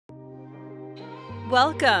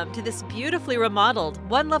Welcome to this beautifully remodeled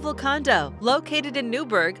one-level condo located in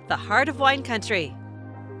Newberg, the heart of wine country.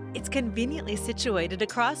 It's conveniently situated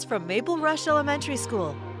across from Maple Rush Elementary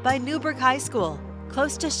School by Newberg High School,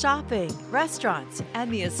 close to shopping, restaurants,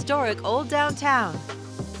 and the historic old downtown.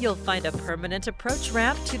 You'll find a permanent approach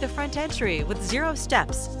ramp to the front entry with 0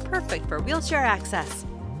 steps, perfect for wheelchair access.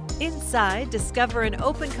 Inside, discover an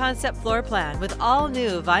open-concept floor plan with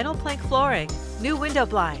all-new vinyl plank flooring, new window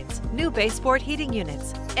blinds, new baseboard heating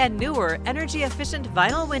units, and newer energy-efficient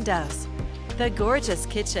vinyl windows. The gorgeous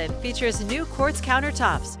kitchen features new quartz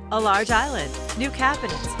countertops, a large island, new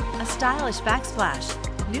cabinets, a stylish backsplash,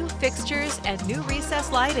 new fixtures, and new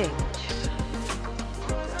recessed lighting.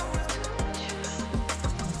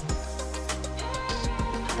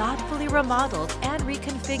 Thoughtfully remodeled and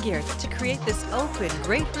reconfigured to create this open,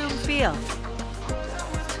 great room feel.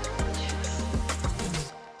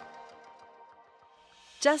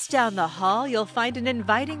 Just down the hall, you'll find an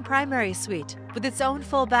inviting primary suite with its own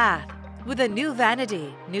full bath, with a new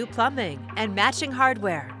vanity, new plumbing, and matching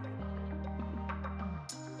hardware.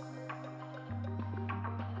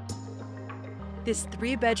 This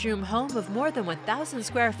 3-bedroom home of more than 1,000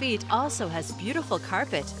 square feet also has beautiful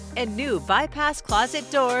carpet and new bypass closet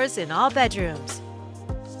doors in all bedrooms.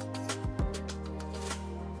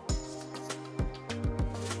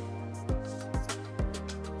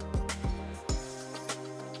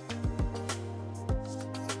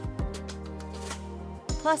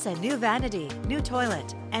 Plus a new vanity, new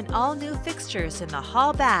toilet, and all new fixtures in the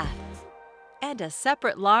hall bath. And a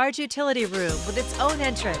separate large utility room with its own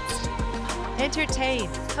entrance. Entertain,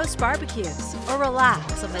 host barbecues, or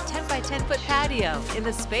relax on the 10-by-10-foot patio in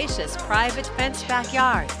the spacious private fenced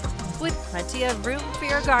backyard, with plenty of room for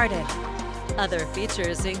your garden. Other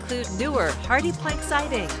features include newer hardy plank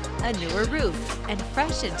siding, a newer roof, and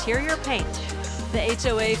fresh interior paint. The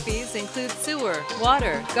HOA fees include sewer,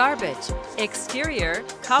 water, garbage, exterior,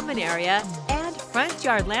 common area, and front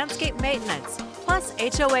yard landscape maintenance, plus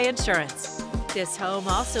HOA insurance. This home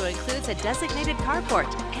also includes a designated carport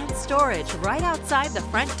and storage right outside the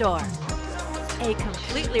front door. A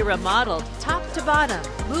completely remodeled, top-to-bottom,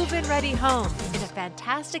 move-in ready home in a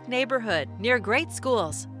fantastic neighborhood near great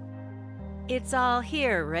schools. It's all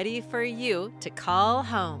here ready for you to call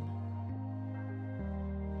home.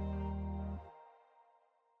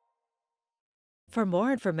 For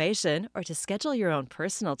more information or to schedule your own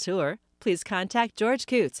personal tour, please contact George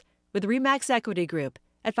Coutts with RE/MAX Equity Group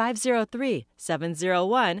at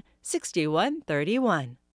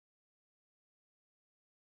 503-701-6131.